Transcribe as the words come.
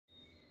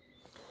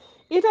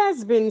It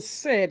has been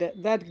said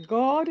that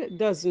God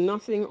does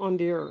nothing on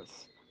the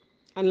earth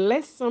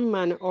unless some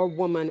man or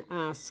woman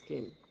ask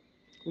him.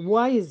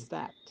 Why is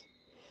that?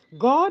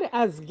 God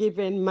has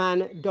given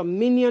man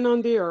dominion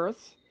on the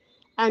earth,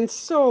 and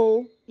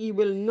so he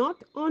will not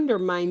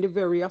undermine the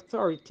very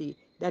authority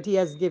that he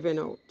has given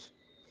out.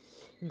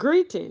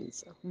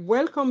 Greetings.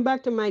 Welcome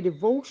back to my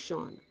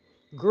devotion.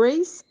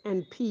 Grace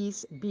and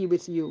peace be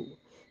with you.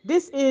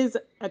 This is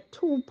a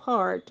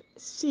two-part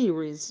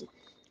series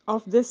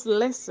of this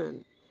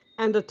lesson,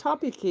 and the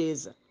topic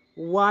is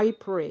why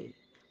pray.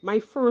 My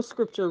first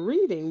scripture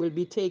reading will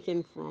be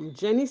taken from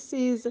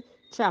Genesis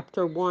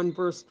chapter 1,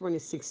 verse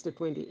 26 to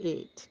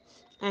 28.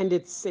 And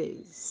it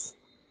says,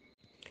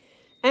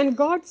 "And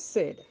God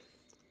said,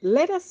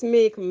 let us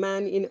make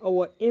man in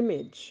our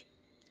image,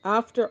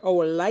 after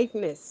our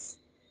likeness,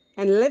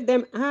 and let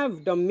them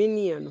have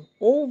dominion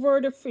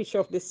over the fish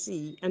of the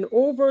sea, and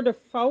over the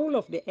fowl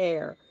of the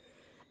air,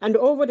 and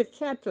over the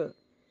cattle,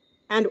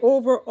 and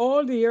over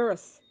all the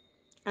earth,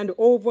 and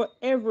over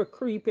every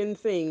creeping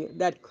thing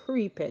that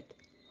creepeth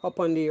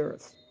upon the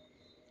earth."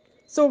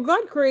 So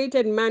God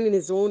created man in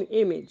his own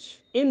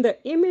image. In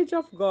the image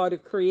of God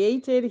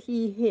created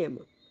he him.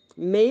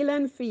 Male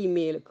and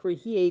female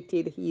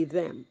created he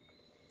them.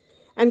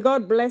 And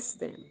God blessed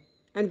them.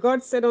 And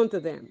God said unto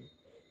them,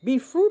 be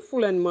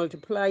fruitful and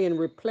multiply and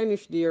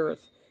replenish the earth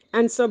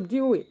and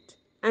subdue it,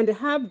 and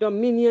have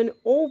dominion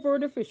over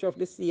the fish of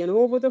the sea and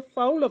over the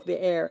fowl of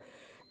the air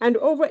and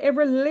over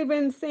every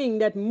living thing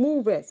that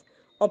moveth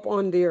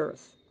upon the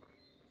earth.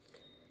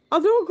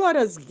 Although God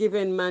has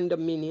given man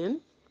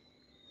dominion,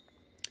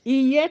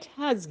 he yet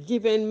has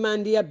given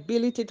man the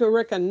ability to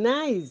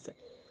recognize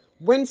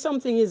when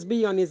something is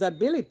beyond his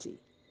ability,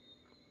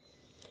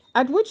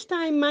 at which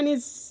time man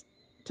is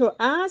to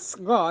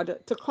ask God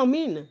to come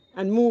in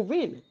and move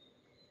in,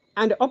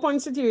 and upon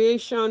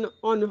situation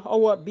on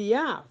our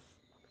behalf.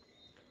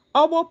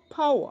 Our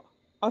power,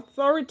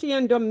 authority,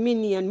 and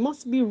dominion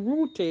must be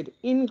rooted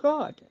in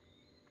God.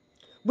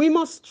 We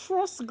must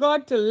trust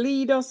God to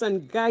lead us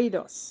and guide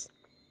us.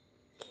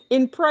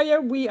 In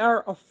prayer, we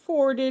are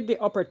afforded the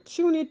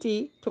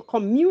opportunity to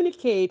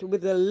communicate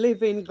with the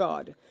living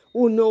God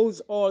who knows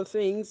all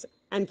things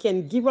and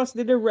can give us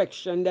the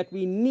direction that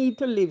we need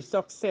to live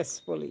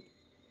successfully.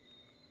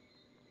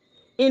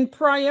 In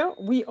prayer,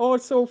 we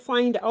also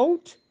find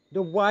out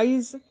the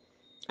whys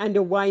and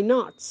the why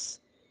nots,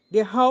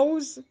 the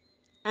hows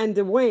and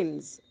the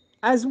whens.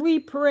 As we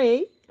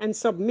pray and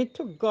submit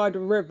to God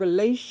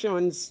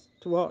revelations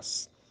to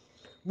us,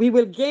 we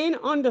will gain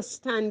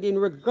understanding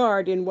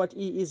regarding what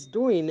he is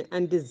doing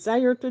and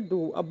desire to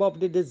do above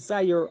the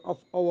desire of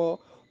our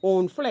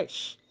own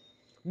flesh,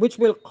 which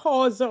will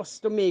cause us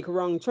to make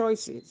wrong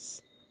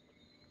choices.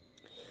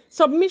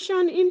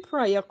 Submission in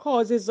prayer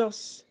causes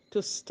us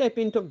to step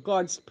into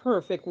God's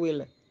perfect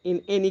will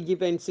in any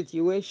given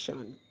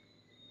situation.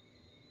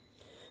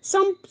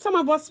 Some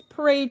of us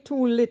pray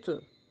too little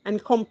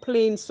and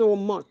complain so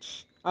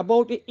much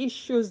about the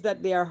issues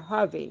that they are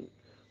having.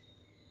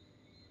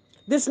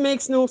 This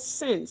makes no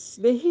sense.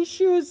 The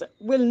issues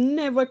will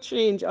never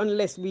change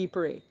unless we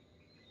pray.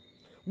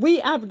 We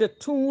have the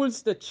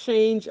tools to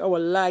change our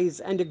lives,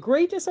 and the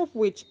greatest of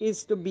which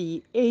is to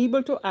be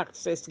able to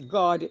access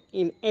God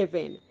in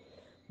heaven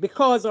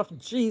because of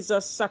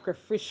Jesus'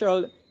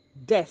 sacrificial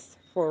death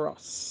for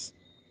us.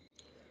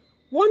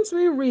 Once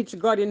we reach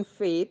God in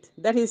faith,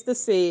 that is to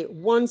say,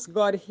 once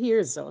God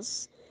hears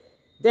us,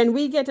 then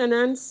we get an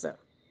answer.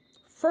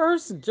 1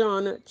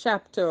 John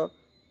chapter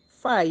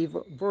 5,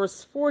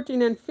 verse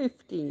 14 and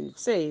 15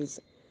 says,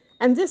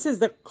 and this is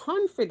the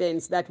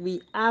confidence that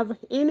we have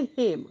in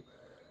him,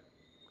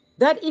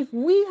 that if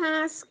we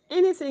ask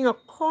anything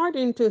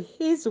according to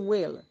his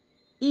will,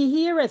 he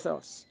heareth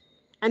us.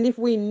 And if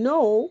we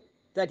know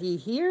that he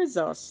hears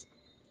us,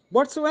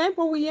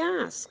 whatsoever we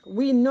ask,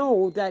 we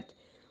know that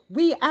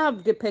we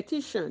have the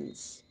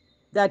petitions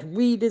that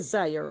we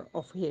desire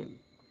of him.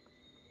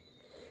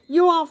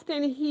 You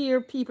often hear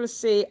people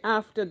say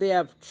after they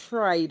have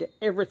tried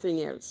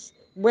everything else,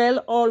 well,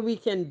 all we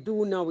can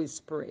do now is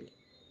pray.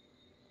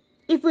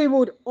 If we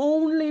would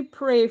only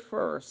pray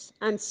first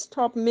and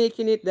stop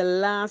making it the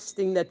last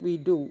thing that we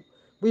do,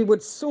 we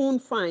would soon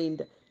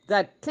find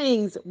that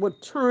things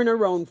would turn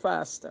around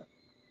faster.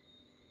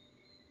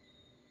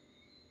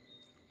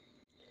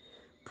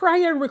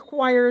 Prayer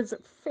requires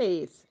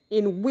faith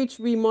in which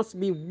we must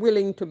be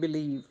willing to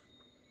believe.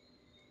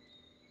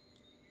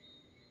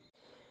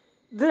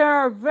 There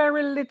are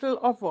very little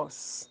of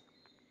us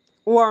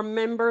who are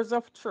members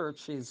of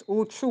churches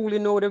who truly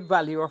know the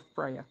value of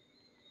prayer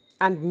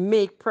and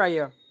make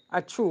prayer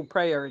a true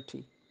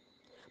priority.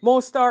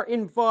 Most are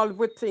involved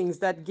with things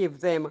that give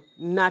them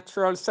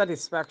natural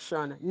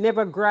satisfaction,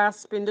 never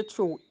grasping the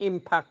true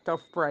impact of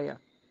prayer.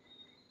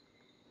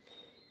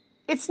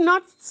 It's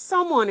not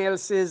someone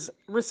else's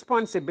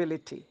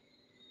responsibility.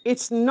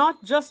 It's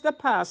not just the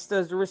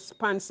pastor's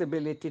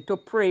responsibility to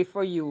pray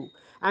for you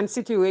and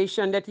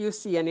situation that you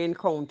see and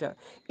encounter.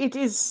 It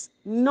is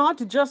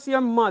not just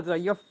your mother,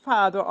 your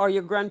father, or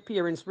your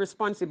grandparents'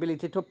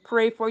 responsibility to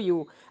pray for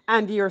you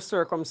and your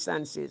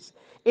circumstances.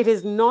 It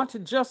is not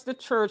just the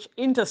church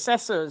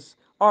intercessors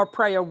or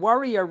prayer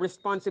warrior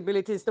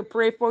responsibilities to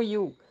pray for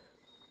you,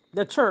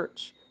 the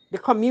church, the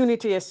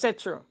community,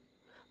 etc.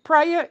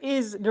 Prayer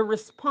is the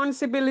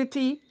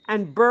responsibility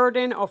and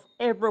burden of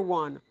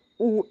everyone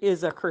who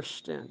is a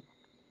Christian.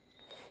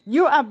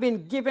 You have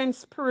been given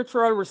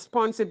spiritual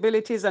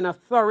responsibilities and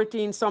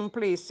authority in some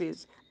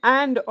places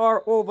and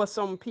or over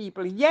some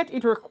people, yet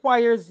it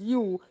requires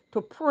you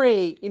to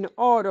pray in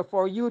order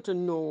for you to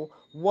know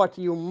what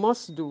you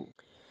must do.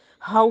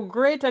 How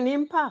great an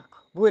impact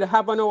would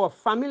have on our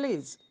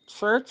families,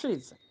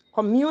 churches,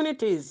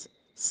 communities,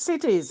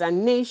 cities,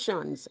 and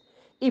nations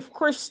if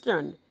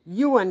Christian,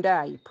 you and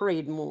I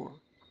prayed more.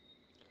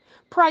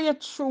 Prayer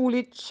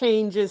truly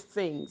changes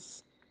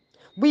things.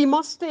 We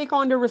must take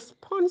on the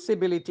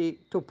responsibility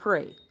to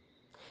pray.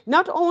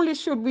 Not only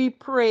should we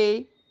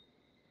pray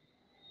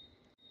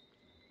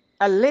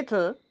a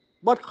little,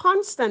 but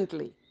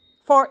constantly,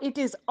 for it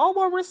is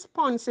our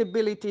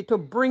responsibility to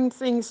bring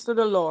things to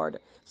the Lord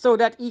so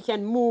that He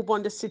can move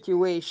on the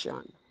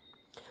situation.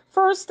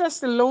 First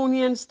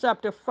Thessalonians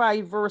chapter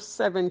 5 verse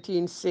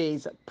 17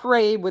 says,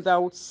 "Pray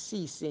without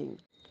ceasing."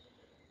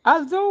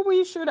 Although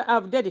we should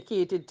have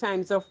dedicated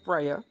times of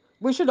prayer,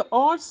 we should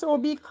also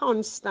be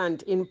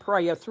constant in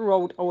prayer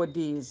throughout our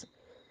days,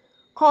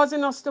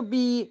 causing us to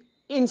be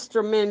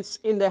instruments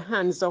in the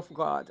hands of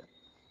God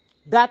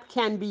that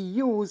can be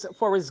used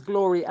for His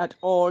glory at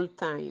all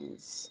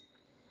times.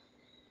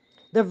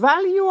 The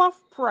value of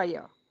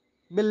prayer,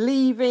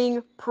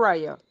 believing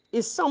prayer,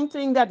 is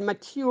something that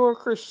mature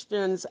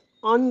Christians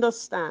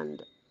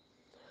understand.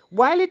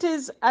 While it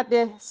is at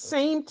the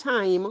same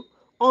time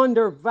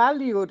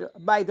undervalued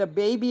by the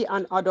baby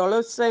and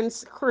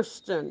adolescent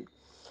Christian,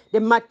 the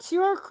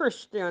mature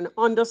Christian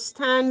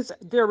understands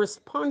their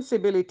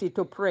responsibility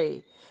to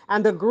pray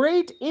and the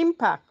great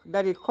impact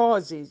that it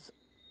causes.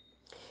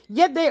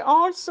 Yet they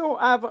also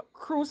have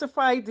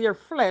crucified their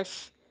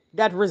flesh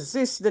that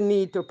resists the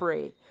need to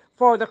pray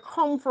for the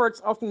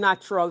comforts of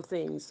natural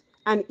things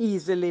and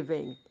easy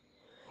living.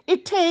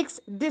 It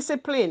takes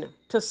discipline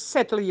to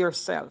settle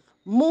yourself.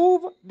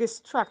 Move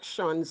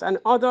distractions and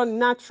other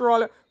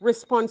natural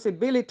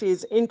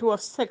responsibilities into a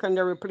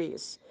secondary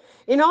place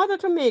in order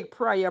to make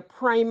prayer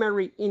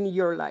primary in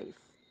your life.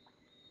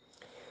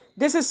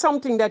 This is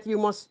something that you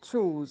must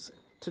choose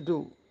to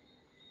do.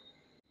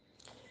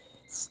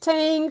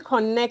 Staying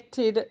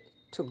connected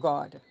to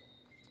God.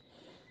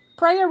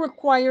 Prayer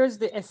requires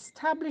the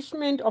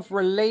establishment of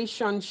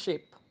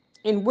relationship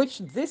in which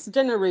this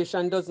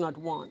generation does not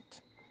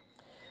want.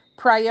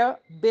 Prayer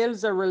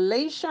builds a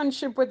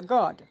relationship with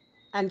God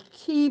and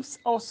keeps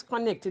us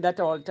connected at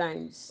all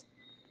times.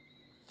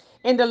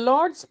 In the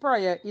Lord's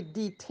Prayer, it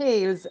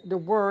details the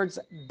words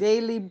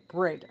daily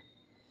bread.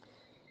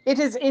 It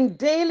is in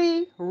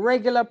daily,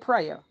 regular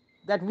prayer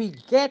that we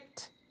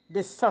get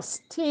the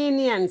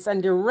sustenance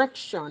and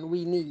direction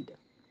we need.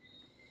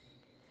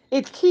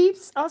 It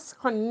keeps us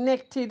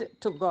connected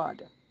to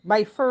God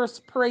by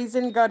first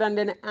praising God and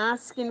then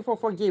asking for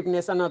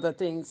forgiveness and other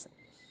things,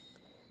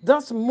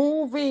 thus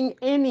moving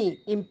any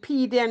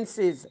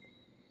impedances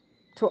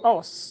to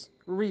us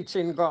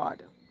reaching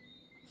God.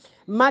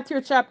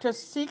 Matthew chapter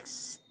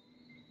 6,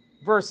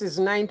 verses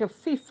 9 to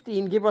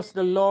 15 give us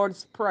the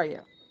Lord's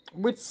Prayer,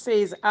 which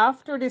says,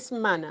 "After this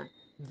manner,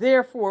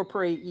 therefore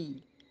pray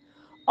ye,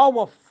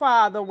 Our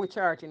Father which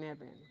art in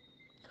heaven,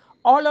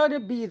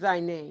 hallowed be thy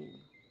name,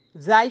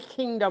 thy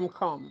kingdom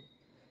come,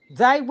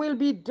 thy will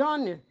be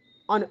done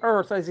on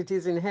earth as it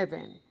is in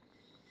heaven.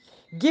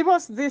 Give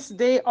us this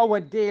day our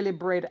daily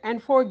bread,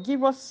 and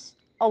forgive us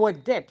our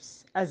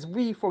debts as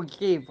we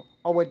forgive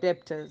our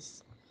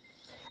debtors.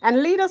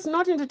 And lead us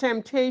not into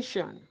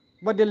temptation,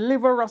 but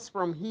deliver us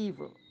from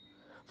evil.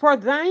 For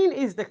thine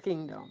is the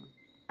kingdom,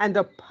 and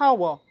the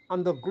power,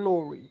 and the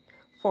glory,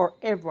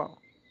 forever.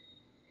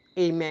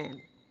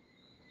 Amen.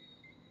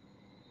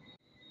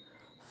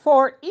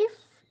 For if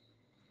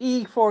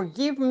ye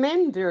forgive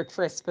men their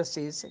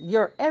trespasses,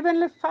 your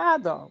heavenly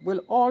Father will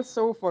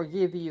also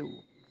forgive you.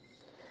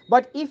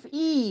 But if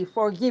ye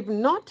forgive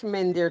not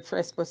men their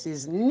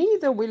trespasses,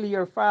 neither will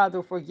your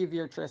Father forgive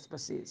your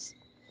trespasses.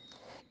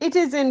 It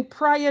is in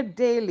prayer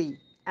daily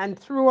and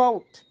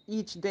throughout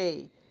each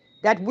day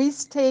that we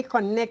stay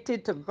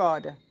connected to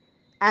God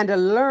and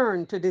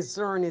learn to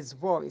discern His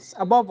voice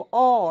above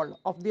all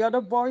of the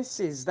other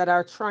voices that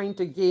are trying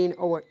to gain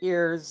our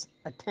ears'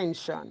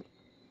 attention.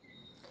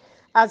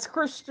 As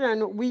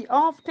Christians, we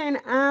often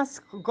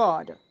ask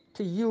God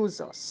to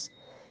use us.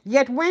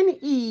 Yet when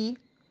He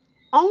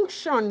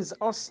unctions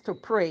us to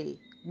pray,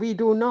 we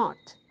do not.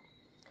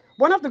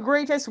 One of the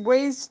greatest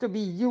ways to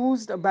be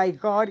used by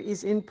God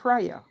is in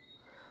prayer.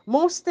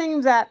 Most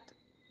think that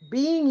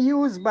being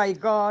used by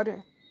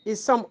God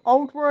is some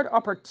outward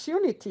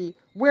opportunity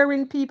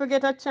wherein people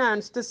get a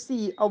chance to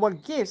see our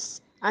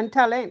gifts and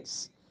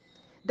talents.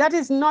 That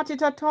is not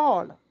it at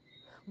all.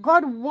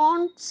 God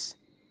wants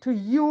to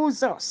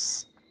use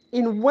us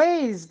in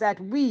ways that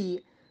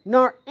we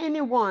nor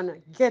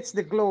anyone gets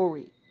the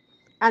glory.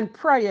 And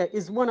prayer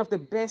is one of the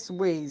best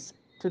ways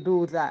to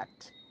do that.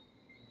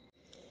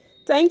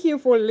 Thank you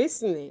for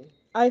listening.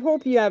 I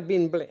hope you have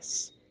been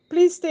blessed.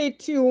 Please stay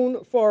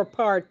tuned for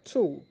part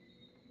two.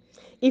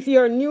 If you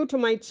are new to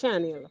my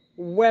channel,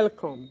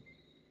 welcome.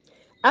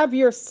 Have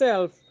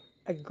yourself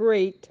a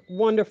great,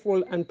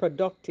 wonderful, and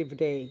productive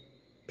day.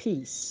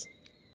 Peace.